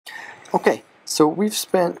Okay, so we've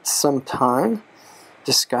spent some time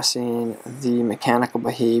discussing the mechanical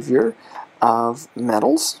behavior of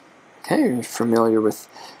metals. Okay, you're familiar with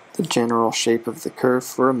the general shape of the curve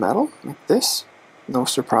for a metal, like this. No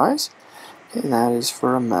surprise. Okay, that is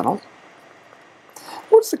for a metal.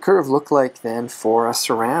 What does the curve look like then for a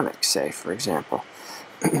ceramic, say, for example?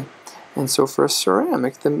 And so for a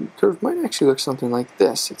ceramic, the curve might actually look something like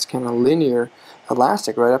this. It's kind of linear,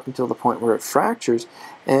 elastic, right up until the point where it fractures.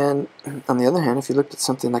 And on the other hand, if you looked at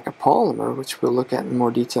something like a polymer, which we'll look at in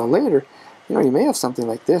more detail later, you may have something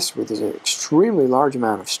like this where there's an extremely large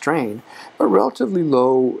amount of strain, but relatively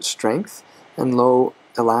low strength and low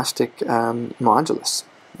elastic modulus.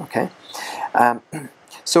 Okay.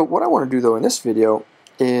 So what I want to do though in this video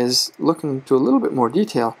is look into a little bit more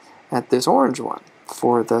detail at this orange one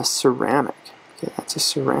for the ceramic. Okay, that's a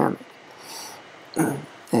ceramic.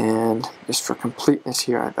 And just for completeness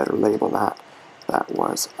here, I better label that. That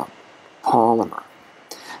was a polymer.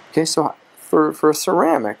 Okay, so for a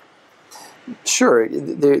ceramic, sure,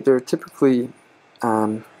 they're typically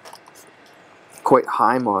quite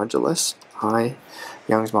high modulus, high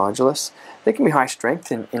Young's modulus. They can be high strength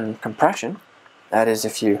in compression. That is,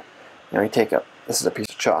 if you take this is a piece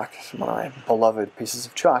of chalk, one of my beloved pieces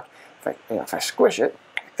of chalk. If I squish it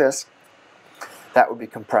like this, that would be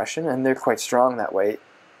compression, and they're quite strong that way.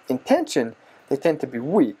 In tension, they tend to be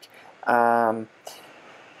weak. Little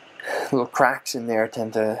cracks in there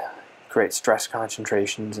tend to create stress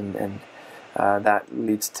concentrations, and that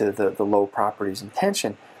leads to the low properties in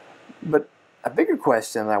tension. But a bigger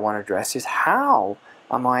question that I want to address is how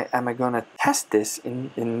am I going to test this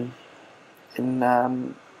in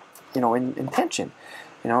tension?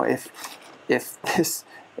 If this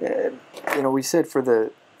we said for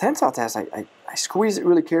the tensile test, I squeeze it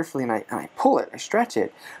really carefully and I pull it, I stretch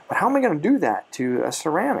it. But how am I going to do that to a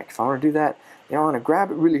ceramic? If I want to do that, I'm going to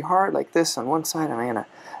grab it really hard like this on one side, and I'm going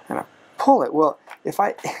to pull it. Well, if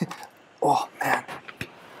I, oh man,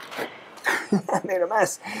 I made a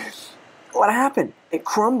mess. What happened? It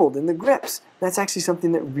crumbled in the grips. That's actually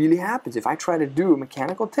something that really happens. If I try to do a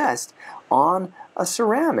mechanical test on a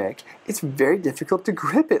ceramic, it's very difficult to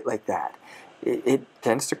grip it like that. It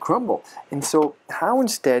tends to crumble. And so how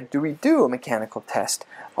instead do we do a mechanical test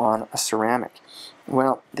on a ceramic?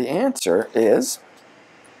 Well, the answer is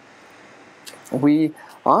we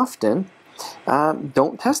often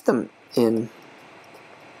don't test them in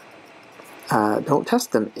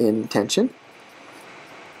tension.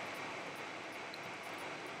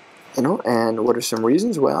 And what are some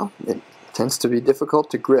reasons? Well, it tends to be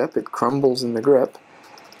difficult to grip. It crumbles in the grip.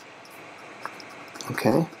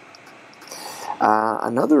 Okay.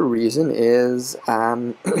 Another reason is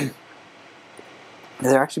they're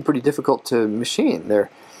actually pretty difficult to machine.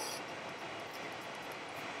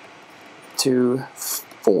 To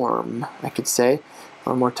form, I could say.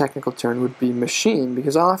 A more technical term would be machine,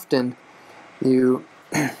 because often you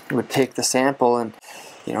would take the sample and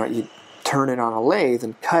you turn it on a lathe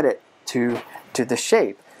and cut it to the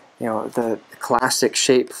shape. The classic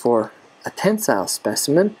shape for a tensile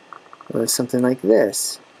specimen was something like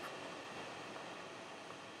this.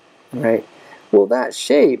 Right. Well, that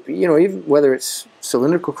shape, even whether it's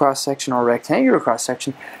cylindrical cross-section or rectangular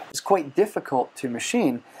cross-section, is quite difficult to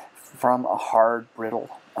machine from a hard, brittle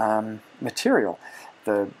material.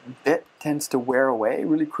 The bit tends to wear away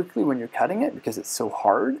really quickly when you're cutting it because it's so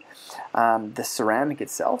hard. The ceramic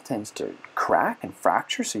itself tends to crack and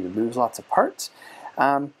fracture, so you lose lots of parts.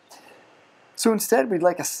 So instead, we'd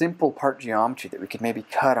like a simple part geometry that we could maybe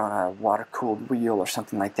cut on a water-cooled wheel or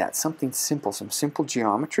something like that. Something simple, some simple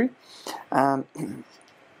geometry. And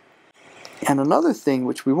another thing,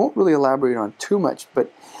 which we won't really elaborate on too much,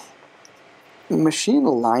 but machine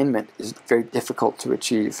alignment is very difficult to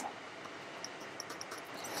achieve.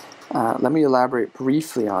 Let me elaborate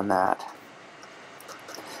briefly on that.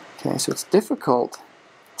 Okay, so it's difficult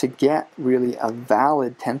to get really a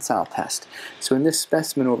valid tensile test. So in this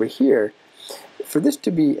specimen over here, for this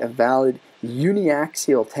to be a valid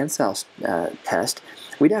uniaxial tensile test,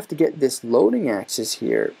 we'd have to get this loading axis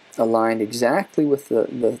here aligned exactly with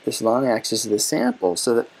this long axis of the sample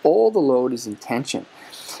so that all the load is in tension.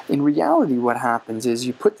 In reality, what happens is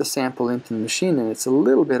you put the sample into the machine and it's a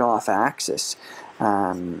little bit off axis.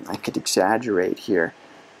 I could exaggerate here.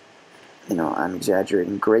 I'm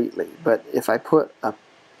exaggerating greatly. But if I put a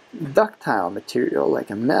ductile material like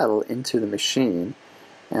a metal into the machine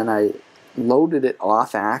and I loaded it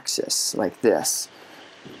off axis like this,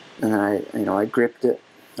 and I gripped it,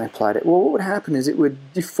 I applied it, well, what would happen is it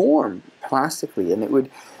would deform plastically and it would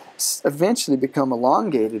eventually become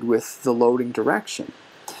elongated with the loading direction.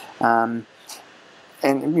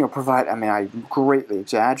 and provide, I mean, I greatly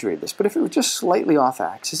exaggerate this, but if it was just slightly off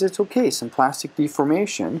axis, it's okay. Some plastic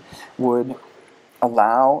deformation would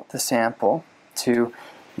allow the sample to,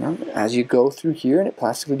 as you go through here and it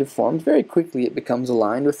plastically deforms, very quickly it becomes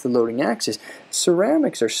aligned with the loading axis.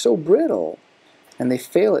 Ceramics are so brittle and they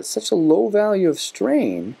fail at such a low value of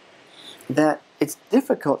strain that it's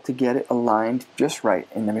difficult to get it aligned just right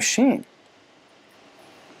in the machine.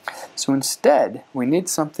 So instead, we need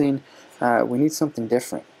something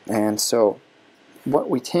different. And so what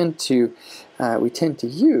we tend to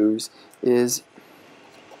use is,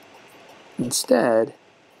 instead,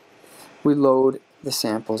 we load the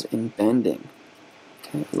samples in bending.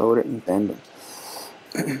 Okay, load it in bending.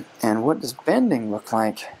 And what does bending look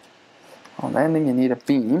like? Well, bending, you need a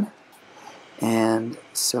beam, and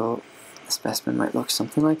so the specimen might look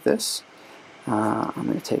something like this. I'm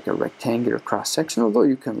going to take a rectangular cross-section, although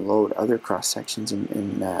you can load other cross-sections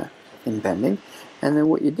in bending. And then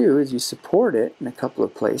what you do is you support it in a couple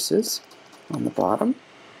of places on the bottom.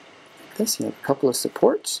 Like this, you have a couple of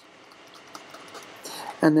supports.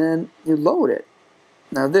 And then you load it.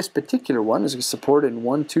 Now this particular one is supported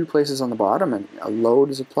in 2 places on the bottom, and a load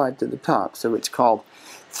is applied to the top. So it's called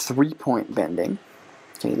 3-point bending.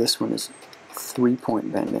 Okay, this one is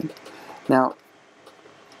 3-point bending. Now,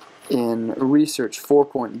 in research,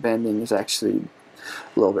 4-point bending is actually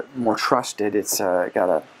a little bit more trusted. It's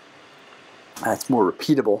it's more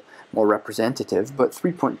repeatable, more representative, but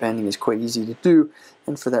 3-point bending is quite easy to do,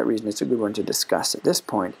 and for that reason it's a good one to discuss at this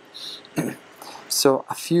point. So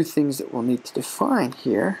a few things that we'll need to define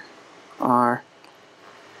here are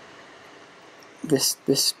this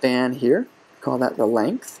span here, call that the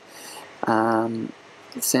length,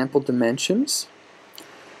 sample dimensions,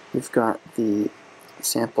 we've got the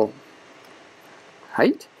sample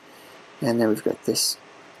height, and then we've got this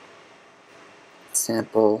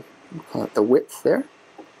sample, we'll call it the width there.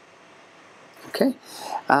 Okay,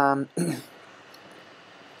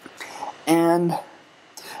 and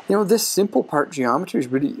this simple part geometry is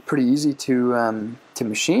really pretty easy to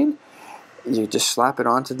machine. You just slap it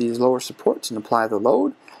onto these lower supports and apply the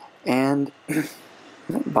load, and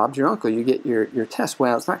Bob's your uncle, you get your test.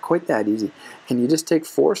 Well, it's not quite that easy. Can you just take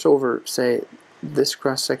force over, say, this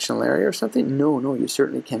cross-sectional area or something? No, you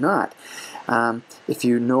certainly cannot. If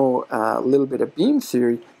you know a little bit of beam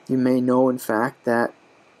theory, you may know, in fact, that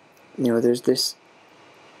there's this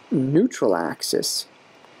neutral axis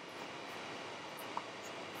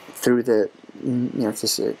through the, if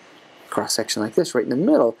this is a cross-section like this, right in the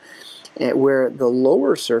middle, where the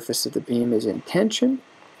lower surface of the beam is in tension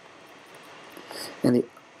and the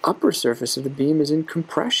upper surface of the beam is in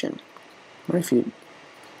compression. Right? If you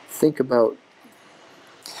think about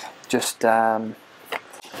just,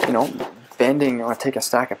 bending, or take a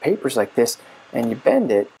stack of papers like this and you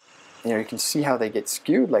bend it, you can see how they get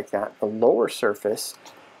skewed like that. The lower surface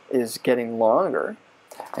is getting longer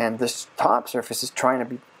and this top surface is trying to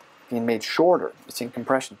be being made shorter. It's in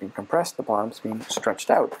compression, being compressed, the bottom's being stretched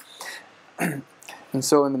out. And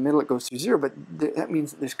so in the middle it goes through 0, but that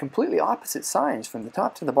means that there's completely opposite signs from the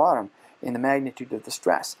top to the bottom in the magnitude of the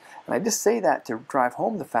stress. And I just say that to drive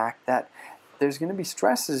home the fact that there's going to be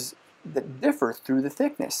stresses that differ through the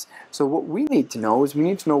thickness. So what we need to know is,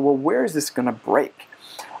 well, where is this going to break?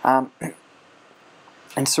 And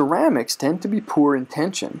ceramics tend to be poor in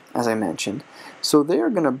tension, as I mentioned, so they are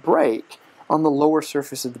going to break on the lower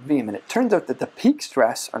surface of the beam. And it turns out that the peak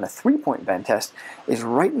stress on a 3-point bend test is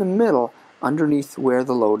right in the middle, underneath where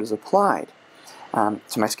the load is applied.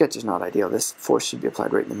 So my sketch is not ideal. This force should be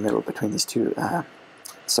applied right in the middle between these 2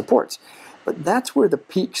 supports. But that's where the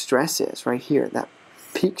peak stress is, right here. That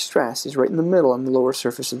peak stress is right in the middle on the lower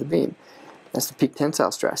surface of the beam. That's the peak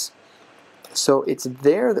tensile stress. So it's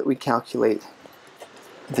there that we calculate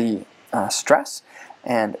the stress,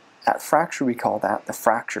 and at fracture we call that the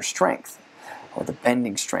fracture strength, or the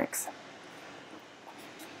bending strength.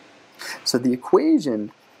 So the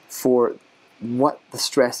equation for what the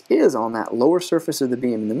stress is on that lower surface of the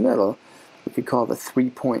beam in the middle, we could call the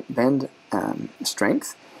 3-point bend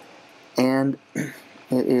strength, and it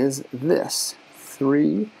is this,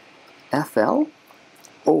 3FL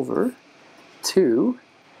over 2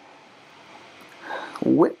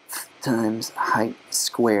 width times height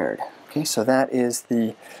squared. Okay, so that is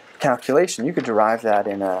the calculation. You could derive that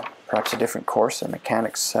in perhaps a different course, a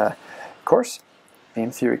mechanics course,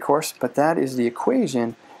 beam theory course, but that is the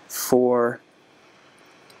equation for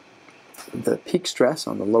the peak stress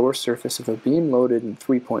on the lower surface of a beam loaded in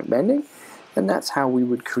 3-point bending, and that's how we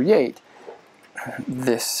would create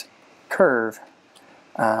this curve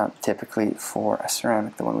typically for a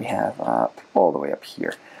ceramic, the one we have all the way up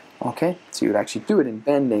here. Okay, so you would actually do it in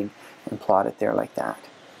bending and plot it there like that.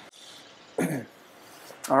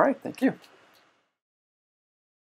 All right, thank you.